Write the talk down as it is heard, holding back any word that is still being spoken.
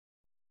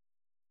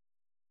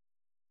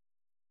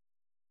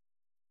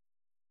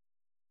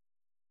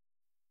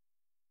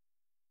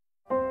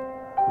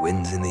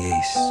Winds in the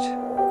east,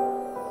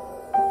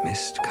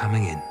 mist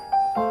coming in,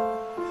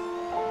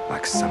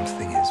 like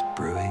something is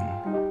brewing,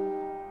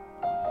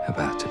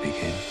 about to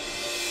begin.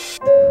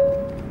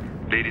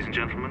 Ladies and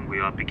gentlemen, we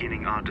are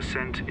beginning our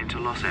descent into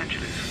Los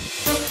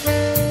Angeles.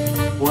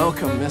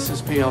 Welcome,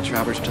 Mrs. P.L.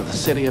 Travers, to the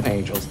City of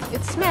Angels.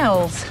 It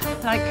smells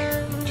like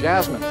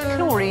Jasmine.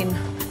 chlorine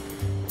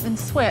and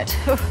sweat.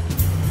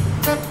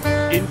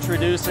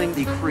 Introducing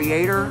the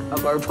creator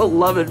of our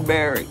beloved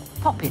Mary.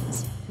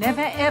 Poppins.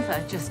 Never,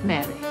 ever just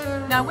Mary.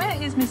 Now, where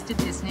is Mr.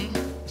 Disney?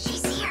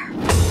 She's here.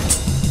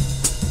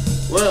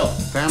 Well,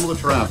 Pamela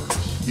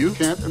Travers, you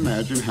can't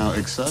imagine how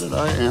excited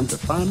I am to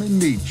finally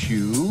meet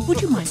you.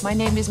 Would you mind? My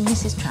name is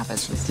Mrs.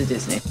 Travers, Mr.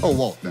 Disney. Oh,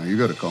 Walt, now you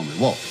gotta call me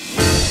Walt.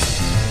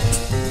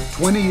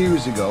 20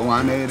 years ago,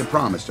 I made a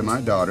promise to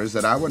my daughters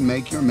that I would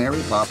make your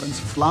Mary Poppins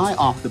fly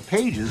off the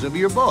pages of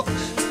your books.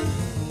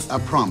 I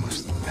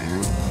promised them,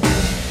 Pam.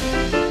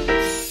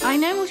 I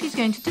know what he's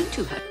going to do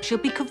to her. She'll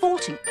be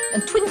cavorting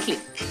and twinkling.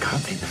 You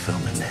can't make the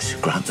film unless you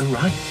grant the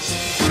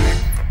rights.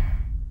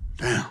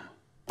 Damn.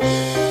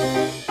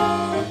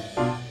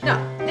 Now,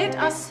 let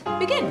us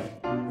begin.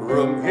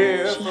 From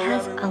here. She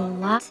has a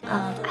lot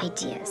of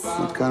ideas.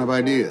 What kind of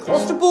ideas?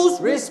 Constable's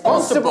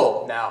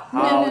responsible. Now,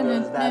 how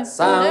does that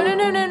sound?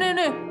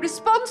 No.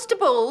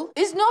 Responsible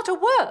is not a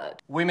word.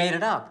 We made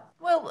it up.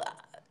 Well,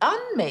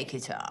 unmake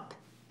it up.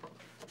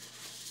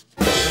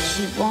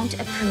 She won't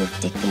approve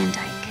Dick Van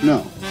Dyke. No.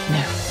 No.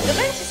 The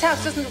Mantis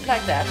house doesn't look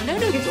like that. No,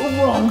 it's all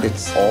wrong.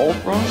 It's all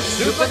wrong?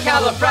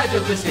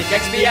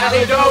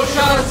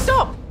 Supercalifragilisticexpialidocious.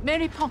 Stop!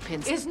 Mary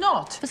Poppins is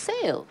not for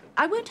sale.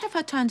 I won't have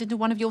her turned into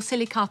one of your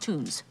silly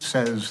cartoons.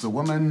 Says the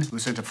woman who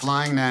sent a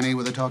flying nanny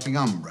with a talking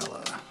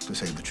umbrella to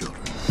save the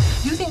children.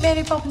 You think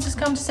Mary Poppins has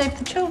come to save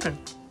the children?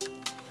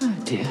 Oh,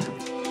 dear.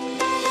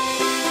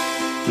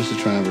 Mrs.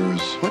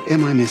 Travers, what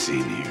am I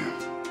missing here?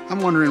 I'm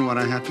wondering what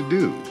I have to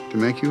do to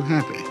make you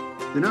happy.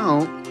 You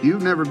know,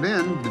 you've never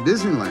been to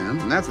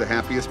Disneyland, and that's the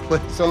happiest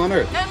place on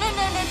earth. No,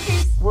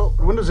 please. Well,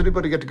 when does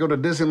anybody get to go to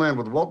Disneyland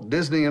with Walt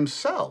Disney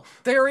himself?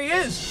 There he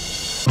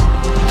is.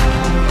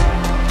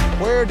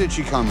 Where did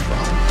she come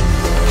from?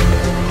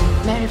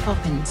 Mary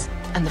Poppins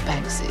and the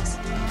Bankses.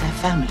 They're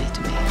family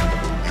to me.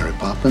 Mary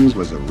Poppins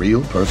was a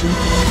real person?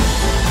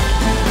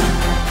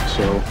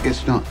 So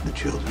it's not the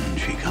children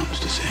she comes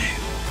to save.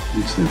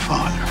 It's their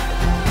father.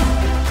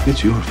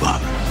 It's your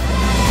father.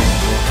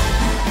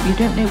 You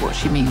don't know what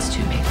she means to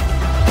me.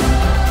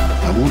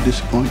 I won't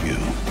disappoint you.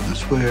 I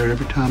swear,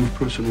 every time a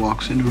person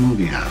walks into a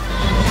movie house,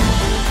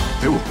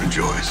 they will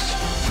rejoice.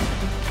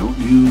 Don't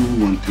you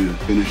want to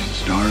finish the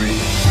story?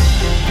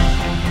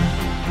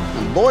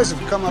 Now, the boys have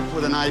come up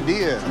with an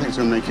idea. I think it's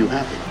going to make you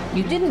happy.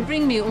 You didn't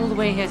bring me all the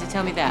way here to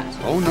tell me that.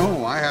 Oh,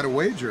 no, I had a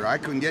wager. I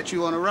couldn't get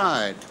you on a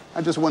ride.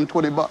 I just won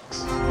 $20.